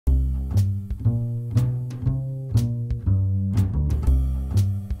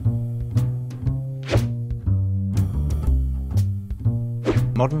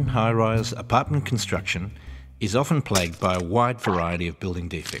Modern high-rise apartment construction is often plagued by a wide variety of building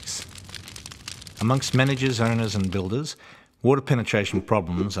defects. Amongst managers, owners and builders, water penetration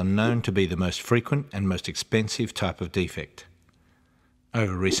problems are known to be the most frequent and most expensive type of defect.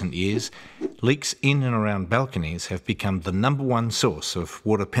 Over recent years, leaks in and around balconies have become the #1 source of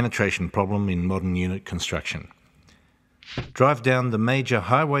water penetration problem in modern unit construction. Drive down the major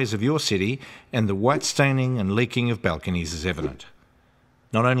highways of your city and the white staining and leaking of balconies is evident.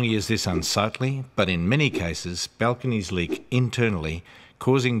 Not only is this unsightly, but in many cases, balconies leak internally,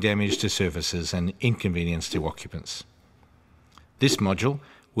 causing damage to surfaces and inconvenience to occupants. This module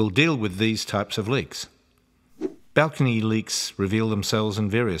will deal with these types of leaks. Balcony leaks reveal themselves in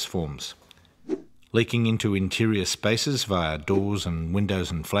various forms. Leaking into interior spaces via doors and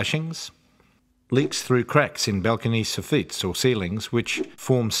windows and flashings. Leaks through cracks in balcony soffits or ceilings which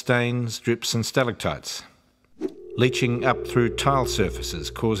form stains, drips and stalactites. Leaching up through tile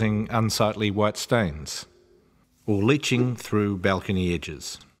surfaces causing unsightly white stains. Or leaching through balcony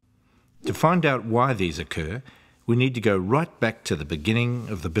edges. To find out why these occur, we need to go right back to the beginning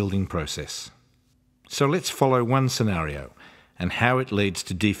of the building process. So let's follow one scenario and how it leads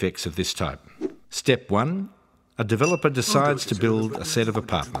to defects of this type. Step 1. A developer decides to build a set of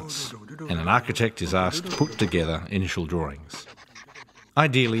apartments, and an architect is asked to put together initial drawings.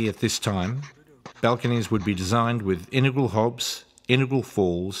 Ideally, at this time, balconies would be designed with integral hobs, integral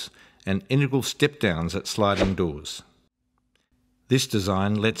falls, and integral step-downs at sliding doors. This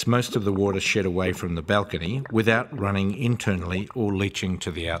design lets most of the water shed away from the balcony without running internally or leaching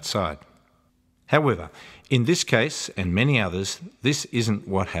to the outside. However, in this case and many others, this isn't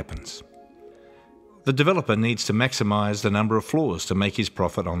what happens. The developer needs to maximise the number of floors to make his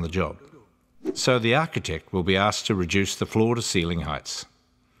profit on the job. So the architect will be asked to reduce the floor-to-ceiling heights.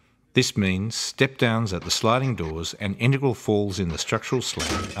 This means step-downs at the sliding doors and integral falls in the structural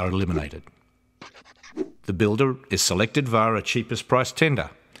slab are eliminated. The builder is selected via a cheapest price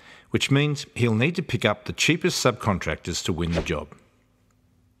tender, which means he'll need to pick up the cheapest subcontractors to win the job.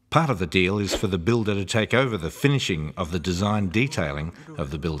 Part of the deal is for the builder to take over the finishing of the design detailing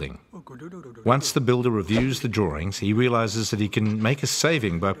of the building. Once the builder reviews the drawings, he realises that he can make a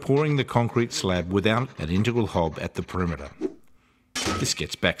saving by pouring the concrete slab without an integral hob at the perimeter. This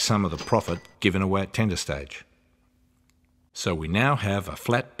gets back some of the profit given away at tender stage. So we now have a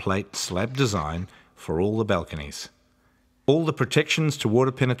flat plate slab design for all the balconies. All the protections to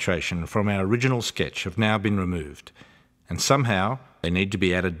water penetration from our original sketch have now been removed, and somehow they need to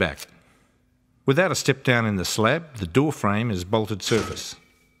be added back. Without a step down in the slab, the door frame is bolted surface.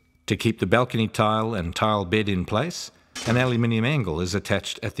 To keep the balcony tile and tile bed in place, an aluminium angle is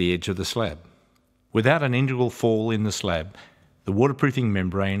attached at the edge of the slab. Without an integral fall in the slab, the waterproofing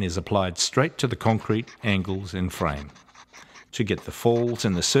membrane is applied straight to the concrete, angles and frame. To get the falls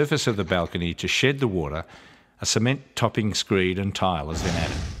in the surface of the balcony to shed the water, a cement topping screed and tile is then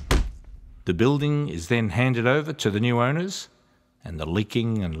added. The building is then handed over to the new owners and the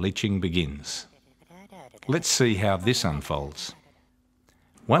leaking and leaching begins. Let's see how this unfolds.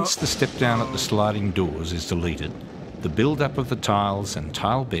 Once the step down at the sliding doors is deleted, the build-up of the tiles and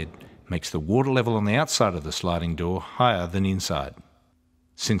tile bed makes the water level on the outside of the sliding door higher than inside.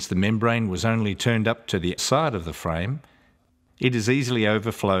 Since the membrane was only turned up to the side of the frame, it is easily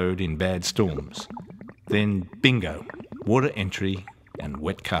overflowed in bad storms. Then bingo, water entry and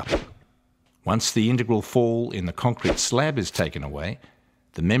wet carpet. Once the integral fall in the concrete slab is taken away,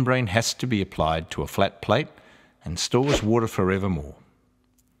 the membrane has to be applied to a flat plate and stores water forevermore.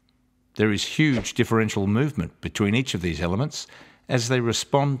 There is huge differential movement between each of these elements as they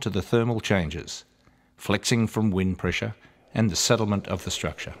respond to the thermal changes, flexing from wind pressure and the settlement of the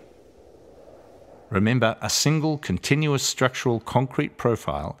structure. Remember, a single continuous structural concrete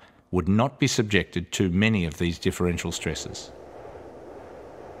profile would not be subjected to many of these differential stresses.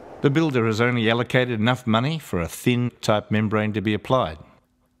 The builder has only allocated enough money for a thin type membrane to be applied.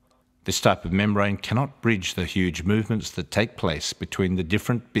 This type of membrane cannot bridge the huge movements that take place between the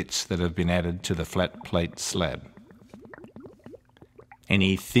different bits that have been added to the flat plate slab.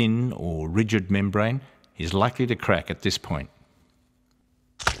 Any thin or rigid membrane is likely to crack at this point.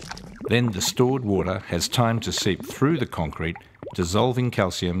 Then the stored water has time to seep through the concrete, dissolving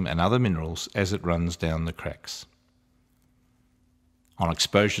calcium and other minerals as it runs down the cracks. On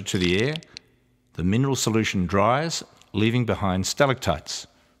exposure to the air, the mineral solution dries, leaving behind stalactites,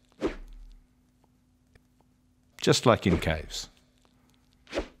 just like in caves.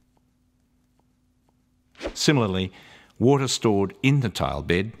 Similarly, water stored in the tile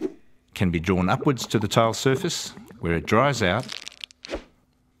bed can be drawn upwards to the tile surface where it dries out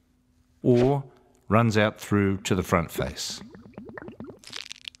or runs out through to the front face.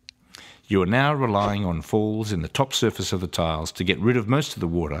 You are now relying on falls in the top surface of the tiles to get rid of most of the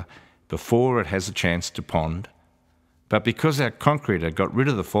water before it has a chance to pond. But because our concreter got rid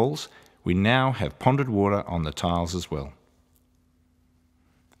of the falls, we now have ponded water on the tiles as well.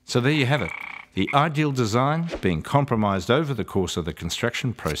 So there you have it, the ideal design being compromised over the course of the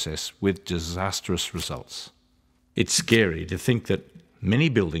construction process with disastrous results. It's scary to think that many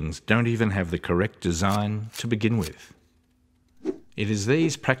buildings don't even have the correct design to begin with. It is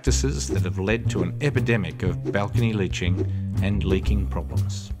these practices that have led to an epidemic of balcony leaching and leaking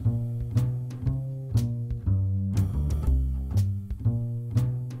problems.